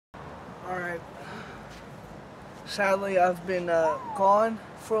Alright. Sadly, I've been gone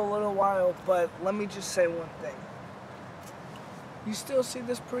for a little while, but let me just say one thing. You still see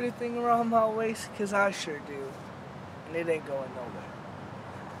this pretty thing around my waist? Because I sure do. And it ain't going nowhere.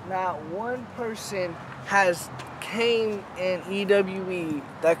 Not one person has came in EWE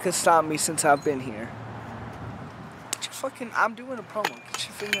that could stop me since I've been here. Get your fucking, I'm doing a promo. Get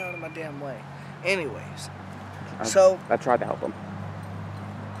your finger out of my damn way. Anyways. I tried to help him.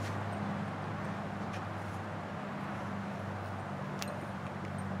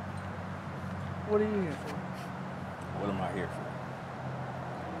 What are you here for? What am I here for?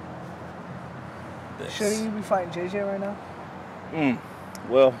 This. Shouldn't you be fighting JJ right now?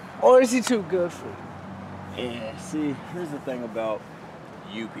 Well. Or is he too good for you? Yeah, see, here's the thing about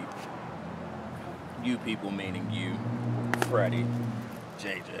you people. You people meaning you, Freddie,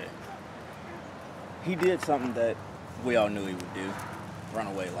 JJ. He did something that we all knew he would do. Run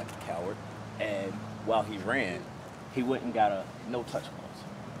away like a coward. And while he ran, he went and got a no-touch clause.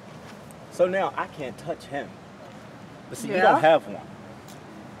 So now I can't touch him. But see, you don't have one.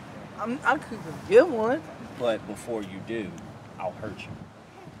 I could get one. But before you do, I'll hurt you.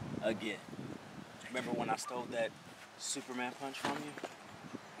 Again. Remember when I stole that Superman punch from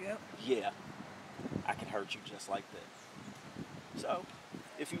you? Yep. Yeah. I can hurt you just like that. So,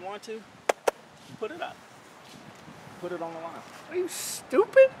 if you want to, put it up. Put it on the line. Are you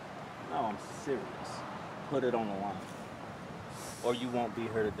stupid? No, I'm serious. Put it on the line. Or you won't be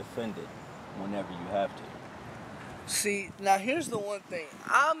here to defend it whenever you have to. See, now here's the one thing.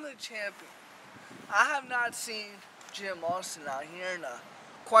 I'm the champion. I have not seen Jim Austin out here in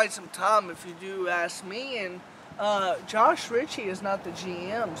quite some time, if you do ask me. And Josh Ritchie is not the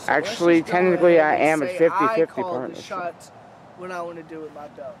GM. So actually, technically, I am a 50-50 I call partner. the shots when I want to do with my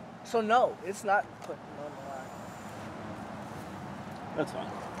belt. So no, it's not putting on the line. That's fine.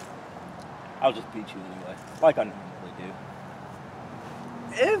 I'll just beat you anyway, like I normally do.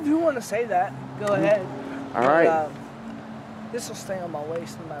 If you want to say that, go ahead. All right. This will stay on my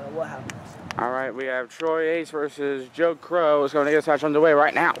waist no matter what happens. All right, we have Troy Ace versus Joe Crowe. It's going to get this match underway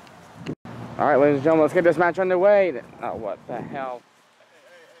right now. All right, ladies and gentlemen, let's get this match underway. Oh, what the hell?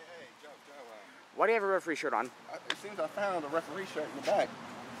 Hey, Joe. Why do you have a referee shirt on? It seems I found a referee shirt in the back.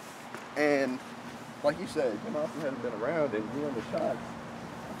 And, like you said, Jim Austin hasn't been around and doing the shots.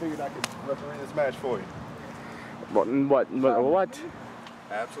 I figured I could referee this match for you. What?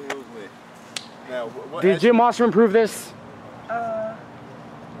 Absolutely. Now, Did Jim Austin improve this?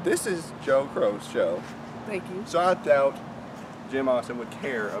 This is Joe Crowe's show. Thank you. So I doubt Jim Austin would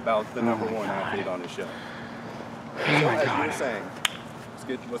care about the #1 athlete on his show. So as you were saying,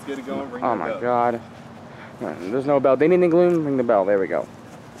 let's get it going. Ring Oh the my bell. God. There's no bell. Ding, ding, ding, gloom. Ring the bell. There we go.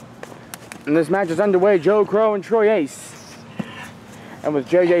 And this match is underway. Joe Crowe and Troy Ace. And with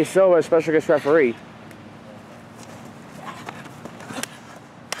JJ Silva as special guest referee.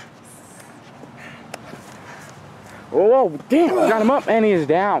 Oh, damn. Got him up and he is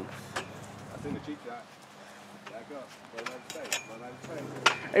down. I seen the cheap shot. Back up. Let it stay.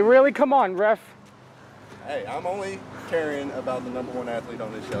 Hey, really? Come on, ref. Hey, I'm only caring about the #1 athlete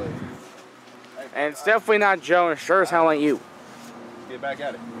on this show. Hey, And it's definitely not Joe, and sure as hell ain't you. Get back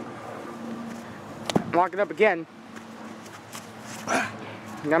at it. Lock it up again. Got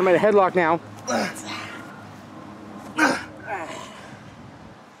him in a headlock now.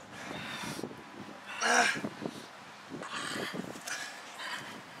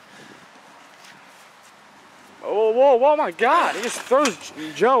 Oh my God, he just throws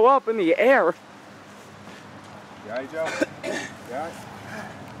Joe up in the air. You alright, Joe? You alright?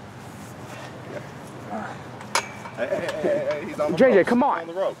 Hey, he's on the JJ, ropes. come He's on. on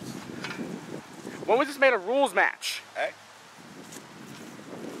the ropes. When was this made a rules match? Hey.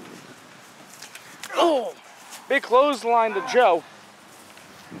 Oh, big clothesline to Joe.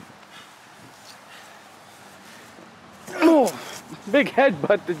 Oh, big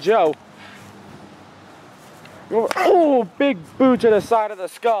headbutt to Joe. Oh, big boot to the side of the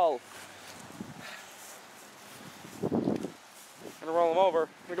skull. Gonna roll him over.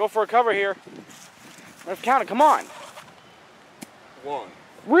 Gonna go for a cover here. Let's count it, come on. 1.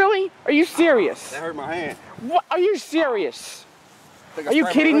 Really? Are you serious? That hurt my hand. What? Are you serious? Think I Are you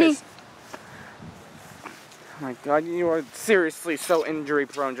sprained my kidding me? wrist. Oh my God, you are seriously so injury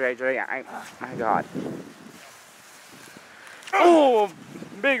prone, JJ. My God. Oh,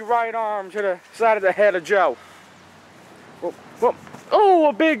 big right arm to the side of the head of Joe. Oh,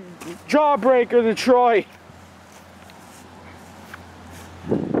 a big jawbreaker to Troy.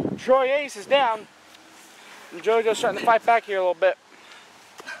 Troy Ace is down. And JoJo's starting to fight back here a little bit.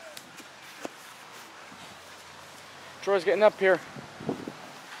 Troy's getting up here.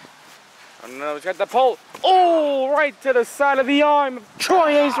 Oh no, he's got the pole. Oh, right to the side of the arm.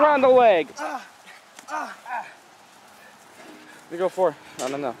 Troy Ace around the leg. You go for it.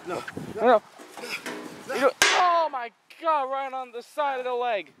 No. Oh my God, right on the side of the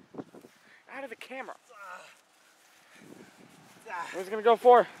leg. Out of the camera. Who's gonna go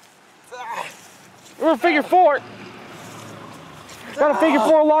for? We're figure four. Got a figure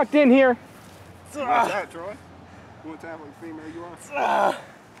four locked in here. What's that, Troy? You want to have like female you are?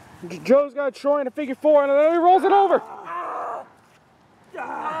 Joe's got Troy in a figure four, and then he rolls it over.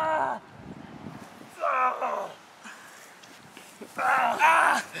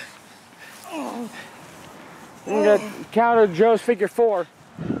 We're gonna counter Joe's figure four.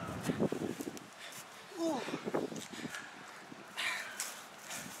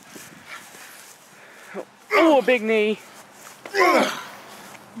 Oh, a big knee. Oh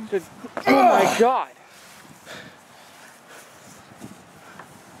my God.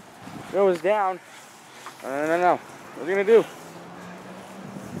 Goes down. No. What's he gonna do?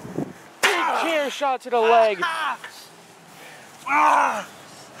 Big chair shot to the leg.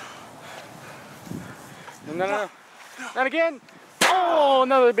 No. Not again. Oh,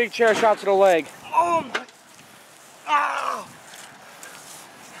 another big chair shot to the leg. Oh my. Ah.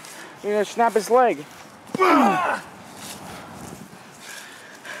 You're gonna snap his leg.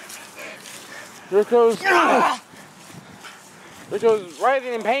 There goes right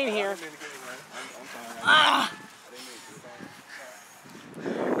in pain here.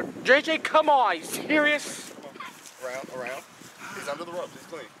 JJ, come on, are you serious? Around. He's under the ropes. He's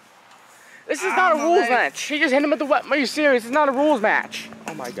clean. This is not a rules match. He just hit him with the wet. Are you serious? It's not a rules match.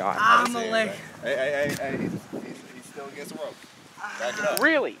 Oh my God. I'm a leg. Hey. He's still against the rope. Back it up.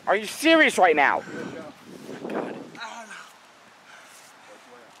 Really? Are you serious right now? God.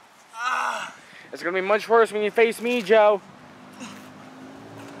 It's gonna be much worse when you face me, Joe.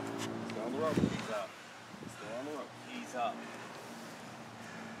 Still on the rope. He's up. Still on the rope. He's up.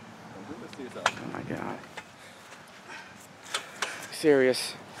 Don't do this to yourself. Oh my God.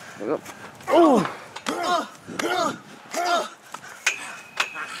 Serious. Oh!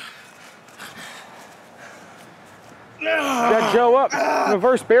 Got Joe up.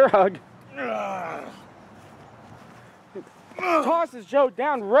 Reverse bear hug. Tosses Joe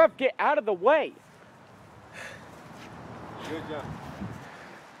down. Ref, get out of the way. Good job.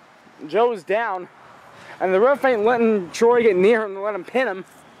 Joe's down. And the ref ain't letting Troy get near him to let him pin him.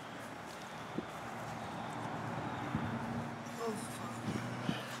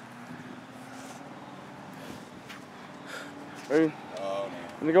 Ready? Oh, man.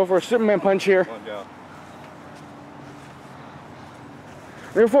 I'm gonna go for a Superman punch here. Come on, Joe.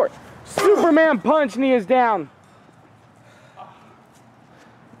 Go for it. Superman punch, and he is down.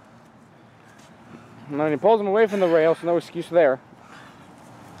 And then he pulls him away from the rail, so no excuse there.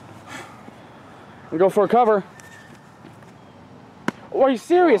 And go for a cover. Oh, are you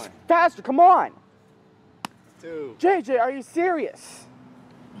serious? Faster, come on. 2. JJ, are you serious?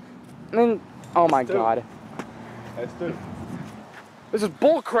 And then, oh my God. That's 2. This is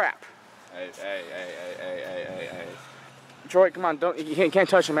bull crap. Hey. Troy, come on, you can't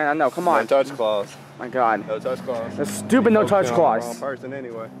touch him, man. I know, come on. No touch clause. My God. No touch clause. That's stupid no touch clause. Wrong person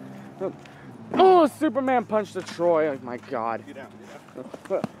anyway. Oh, Superman punch to Troy. Oh my God. Get down.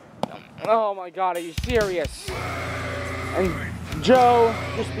 Oh my God, are you serious? And Joe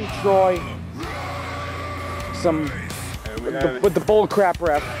just beat Troy. With the bull crap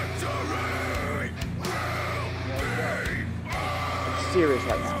ref. I'm serious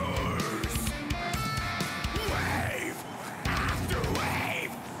right now.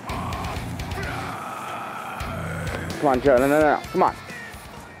 Come on, Joe. No. Come on.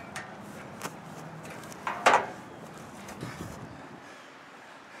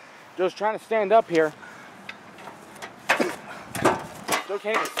 Joe's trying to stand up here. Joe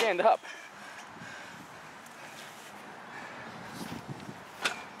can't even stand up.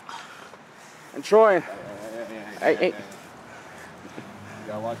 And Troy. Hey. You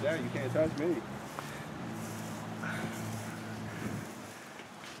gotta watch out. You can't touch me.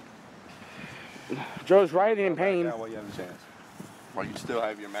 Joe's writhing in pain. While you have a chance. While you still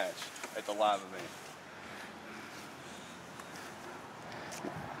have your match at the live event.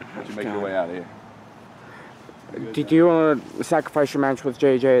 Why don't you make your way out of here? Do you want to sacrifice your match with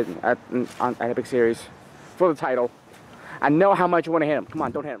JJ at Epic Series for the title? I know how much you want to hit him. Come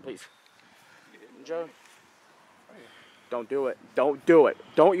on, don't hit him, please. Joe, don't do it. Don't do it.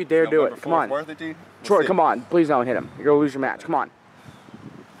 Don't you dare do it. Come on. Worth it to you? Troy, come on. Please don't hit him. You're going to lose your match. Come on.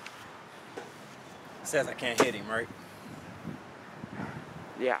 It says I can't hit him, right?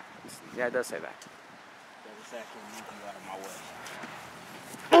 Yeah. It does say that. That was actually moving out of my way.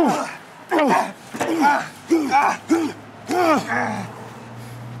 There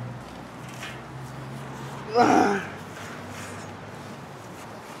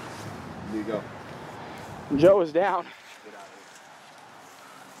you go. Joe is down.